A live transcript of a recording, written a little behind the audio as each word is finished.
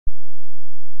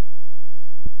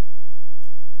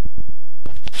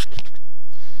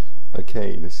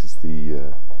Okay, this is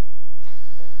the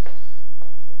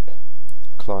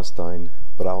Klarstein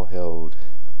Brauheld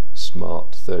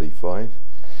Smart 35.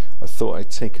 I thought I'd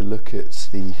take a look at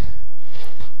the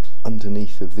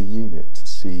underneath of the unit to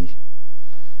see,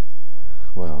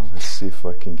 well, let's see if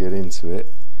I can get into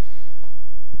it.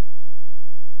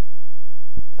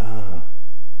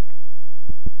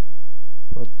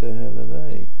 What the hell are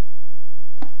they?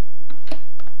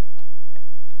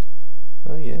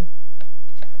 Oh yeah.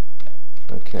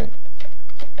 Okay.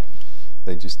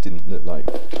 They just didn't look like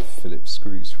Phillips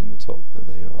screws from the top, but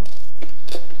they are.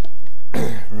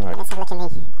 Right. Let's have a look in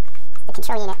the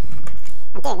control unit.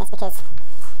 I'm doing this because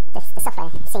the software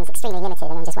seems extremely limited,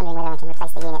 and I'm just wondering whether I can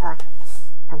replace the unit or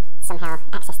somehow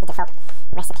access the default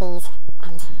recipes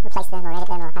and replace them or edit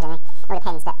them, or I don't know. It all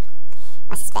depends, but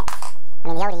I suspect. I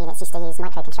mean, the older units used to use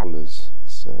microcontrollers.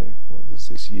 So, what does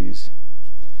this use?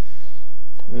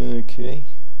 Okay.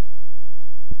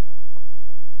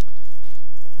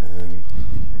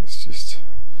 Let's just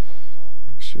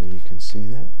make sure you can see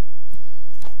that.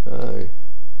 Oh.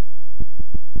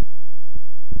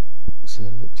 So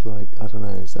it looks like, I don't know,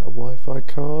 is that a Wi-Fi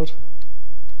card?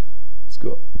 It's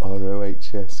got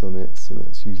ROHS on it, so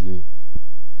that's usually...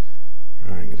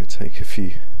 Right, I'm going to take a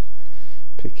few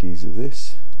pickies of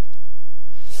this.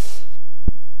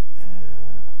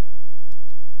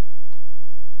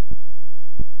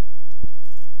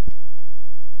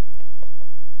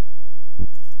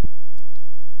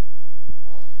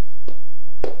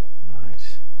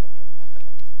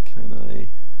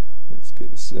 Let's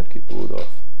get the circuit board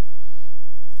off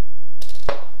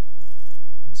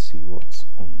and see what's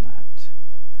on that.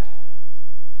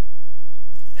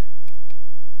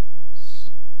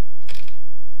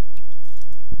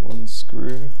 One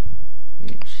screw.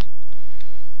 Oops.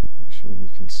 Make sure you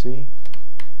can see.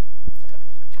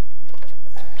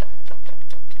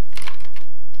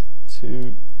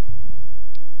 Two.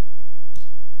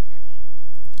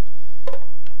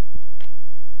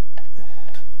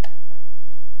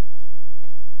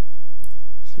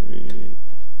 Three.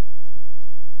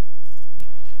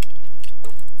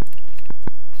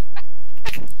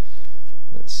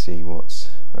 Let's see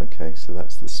what's okay. So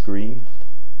that's the screen,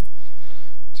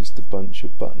 just a bunch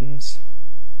of buttons.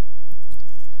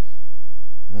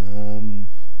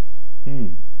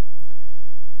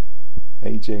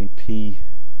 AJP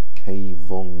K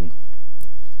Vong.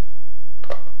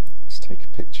 Let's take a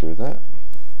picture of that.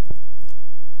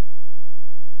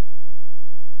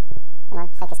 Come on,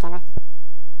 focus camera.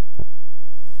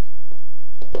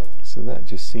 So that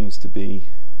just seems to be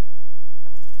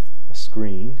a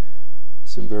screen,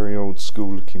 some very old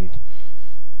school looking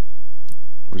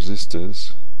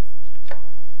resistors.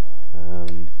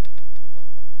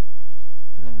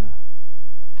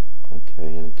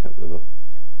 Okay, and a couple of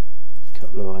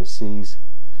ICs.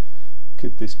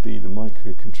 Could this be the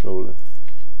microcontroller?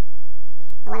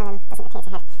 One of them doesn't appear to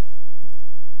have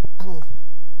any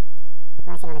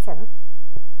writing on at all.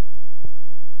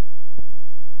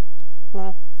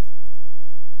 No.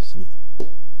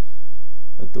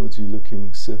 A dodgy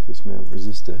looking surface mount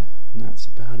resistor, and that's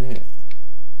about it.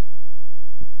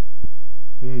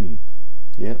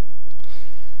 Yep.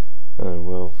 Oh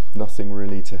well, nothing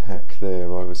really to hack there.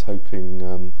 I was hoping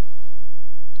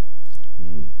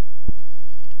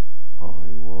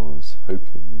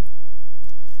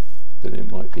that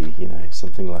it might be, you know,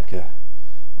 something like a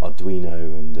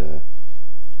Arduino and a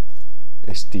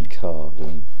SD card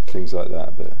and things like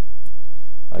that, but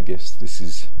I guess this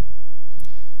is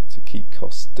to keep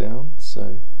costs down,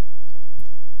 so...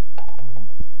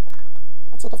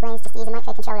 The cheapest way is just to use a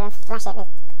microcontroller and flash it with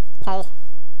code.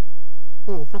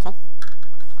 Okay.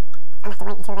 I'll have to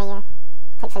wait until they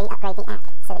hopefully upgrade the app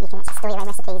so that you can actually store your own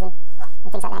recipes and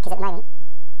things like that, because at the moment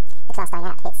the Klarstein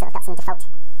app, it's sort of got some default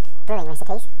brewing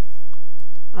recipes,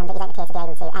 but you don't appear to be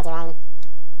able to add your own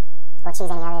or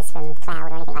choose any others from the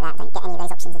cloud or anything like that. Don't get any of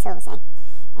those options at all, so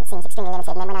it seems extremely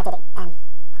limited. And then when I did it,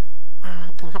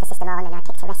 had the system on and I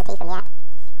picked a recipe from the app,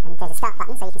 and there's a start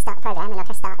button so you can start the program, and I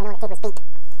pressed start and all it did was beep,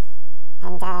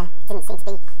 and it didn't seem to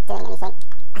be doing anything.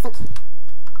 I think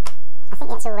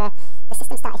the actual the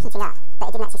system started heating up, but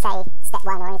it didn't actually say step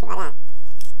 1 or anything like that,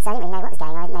 so I didn't really know what was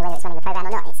going on. I didn't know whether it was running the program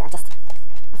or not. It sort of just,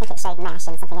 I think it showed mash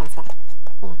and something else, but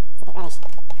yeah, it's a bit rubbish.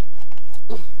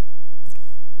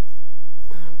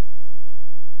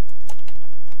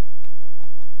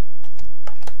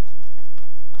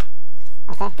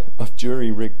 Okay. I've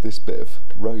jury-rigged this bit of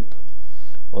rope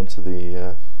onto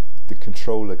the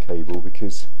controller cable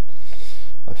because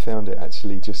I found it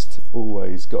actually just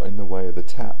always got in the way of the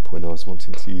tap when I was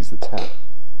wanting to use the tap.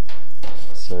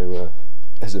 So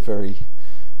as a very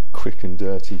quick and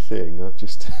dirty thing, I've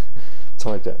just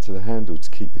tied that to the handle to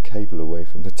keep the cable away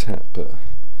from the tap, but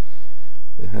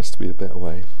there has to be a better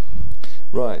way.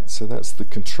 Right, so that's the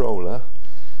controller.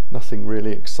 Nothing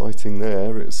really exciting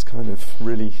there, it's kind of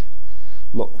really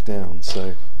locked down,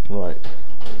 so right,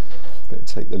 better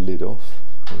take the lid off,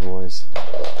 otherwise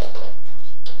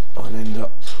I'll end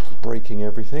up breaking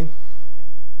everything.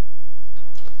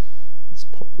 Let's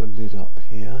pop the lid up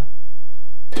here.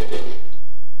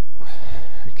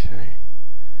 Okay,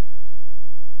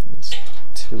 let's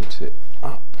tilt it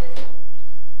up.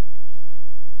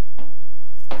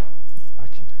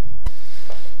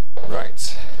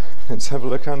 Right, let's have a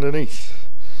look underneath.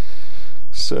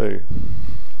 So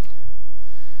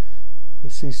there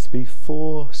seems to be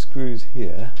 4 screws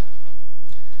here.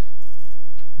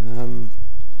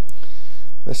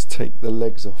 Let's take the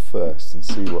legs off first and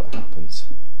see what happens.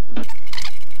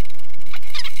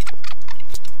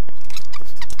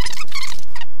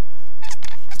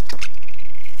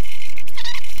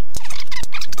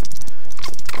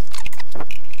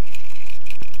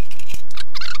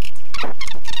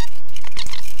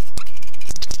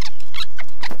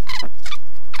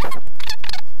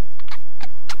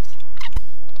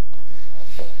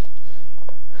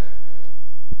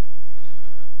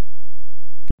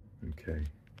 Okay,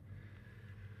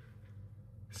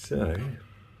 so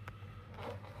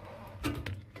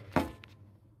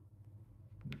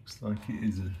looks like it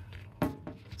is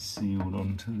sealed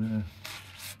onto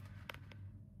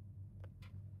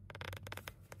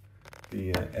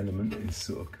the element is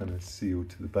sort of kind of sealed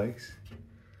to the base.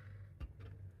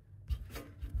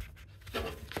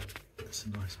 That's a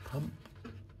nice pump.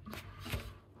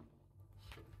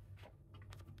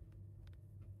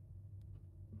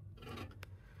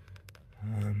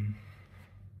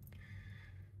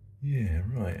 Yeah,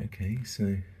 right, okay,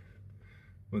 so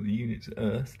well, the unit's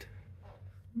earthed. I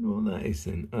wonder what that is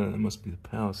then. Oh, that must be the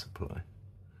power supply.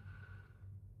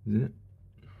 Is it?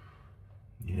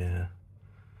 Yeah.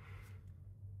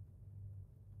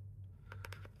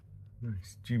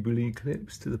 Nice Jubilee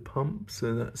clips to the pump,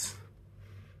 so that's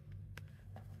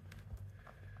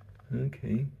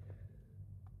okay.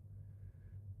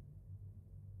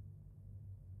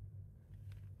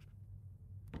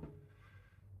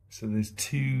 So there's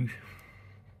 2,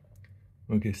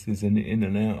 I guess there's an in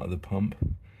and out of the pump.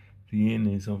 The in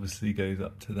is obviously goes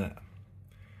up to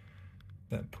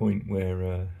that point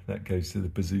where that goes to the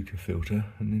bazooka filter,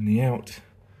 and then the out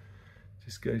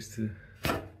just goes to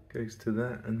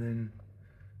that and then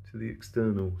to the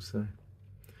external. So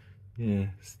yeah,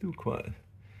 still quite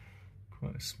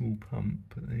a small pump,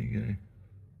 but there you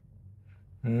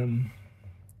go.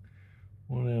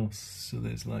 What else? So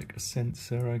there's like a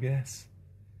sensor, I guess.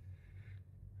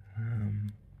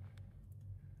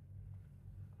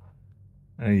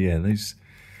 Oh yeah, those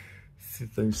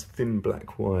thin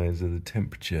black wires are the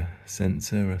temperature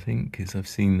sensor, I think, because I've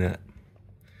seen that.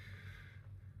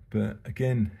 But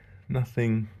again,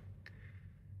 nothing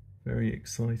very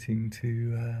exciting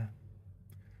to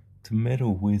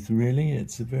meddle with, really.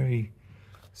 It's a very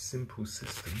simple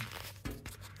system.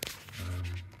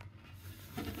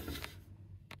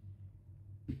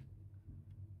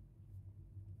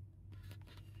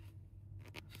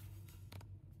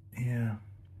 Yeah.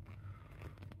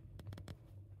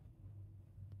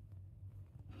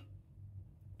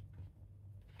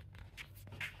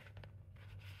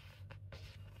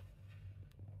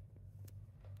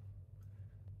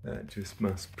 That just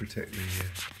must protect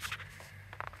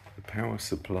the power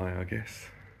supply, I guess.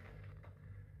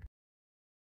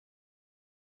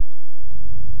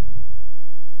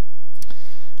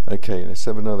 Okay, let's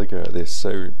have another go at this.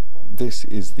 So this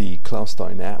is the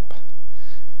Klarstein App.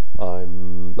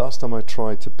 Last time I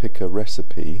tried to pick a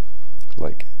recipe,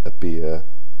 like a beer.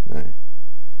 No,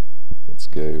 let's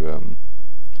go.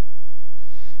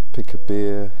 Pick a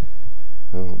beer.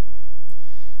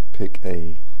 Pick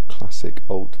a classic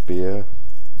alt beer.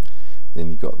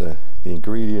 Then you got the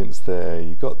ingredients there.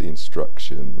 You got the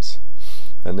instructions,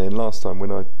 and then last time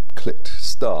when I clicked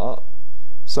start,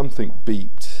 something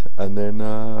beeped, and then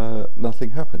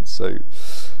nothing happened. So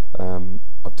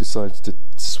I've decided to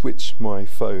switch my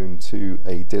phone to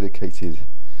a dedicated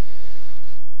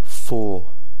 2.4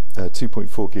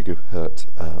 gigahertz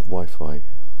Wi-Fi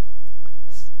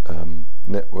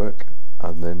network,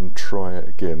 and then try it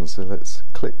again. So let's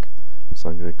click. So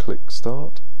I'm going to click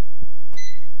start.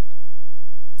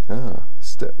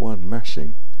 Step 1,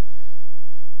 mashing.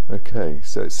 Okay,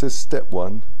 so it says step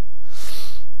 1.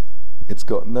 It's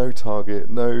got no target,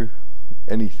 no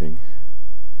anything,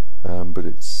 but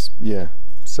it's, yeah,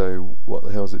 so what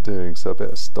the hell is it doing? So I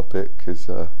better stop it, because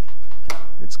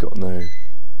it's got no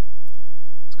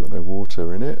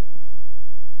water in it.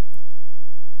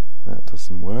 That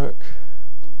doesn't work.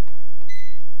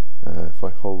 If I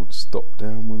hold stop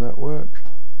down, will that work?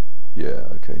 Yeah,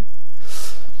 okay.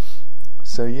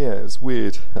 So yeah, it's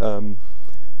weird. And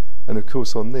of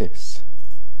course on this,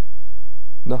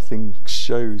 nothing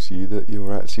shows you that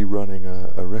you're actually running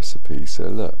a recipe. So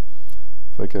look,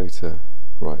 if I go to,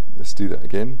 right, let's do that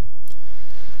again.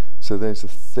 So there's a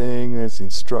thing, there's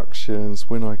instructions.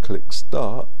 When I click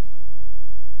start,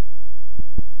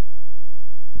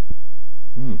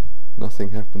 nothing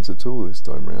happens at all this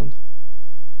time round.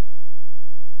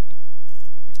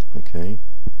 Okay.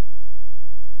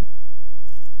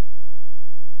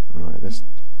 Right, let's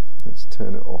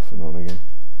turn it off and on again,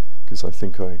 because I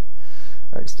think I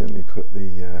accidentally put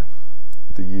the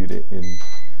unit in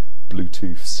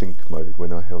Bluetooth sync mode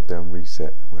when I held down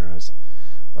reset, whereas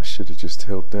I should have just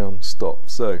held down stop.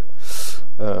 So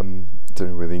don't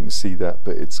know whether you can see that,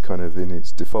 but it's kind of in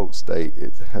its default state.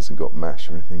 It hasn't got mash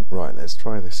or anything. Right, let's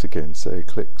try this again. So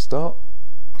click start.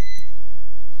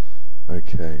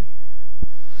 Okay.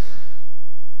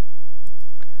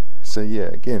 So yeah,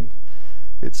 again,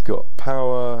 it's got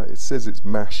power. It says it's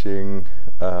mashing,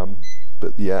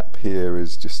 but the app here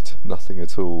is just nothing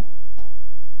at all.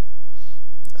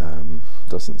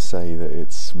 Doesn't say that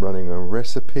it's running a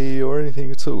recipe or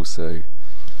anything at all, so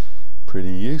pretty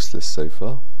useless so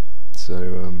far.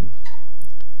 So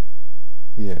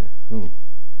yeah,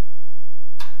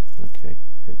 okay,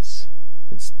 it's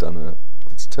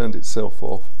turned itself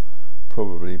off,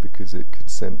 probably because it could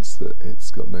sense that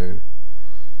it's got no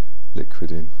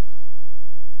liquid in.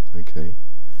 Okay,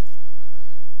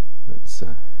 let's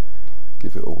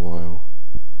give it a while.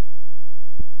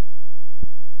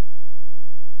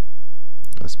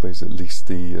 I suppose at least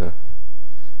the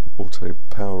auto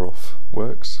power off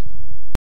works.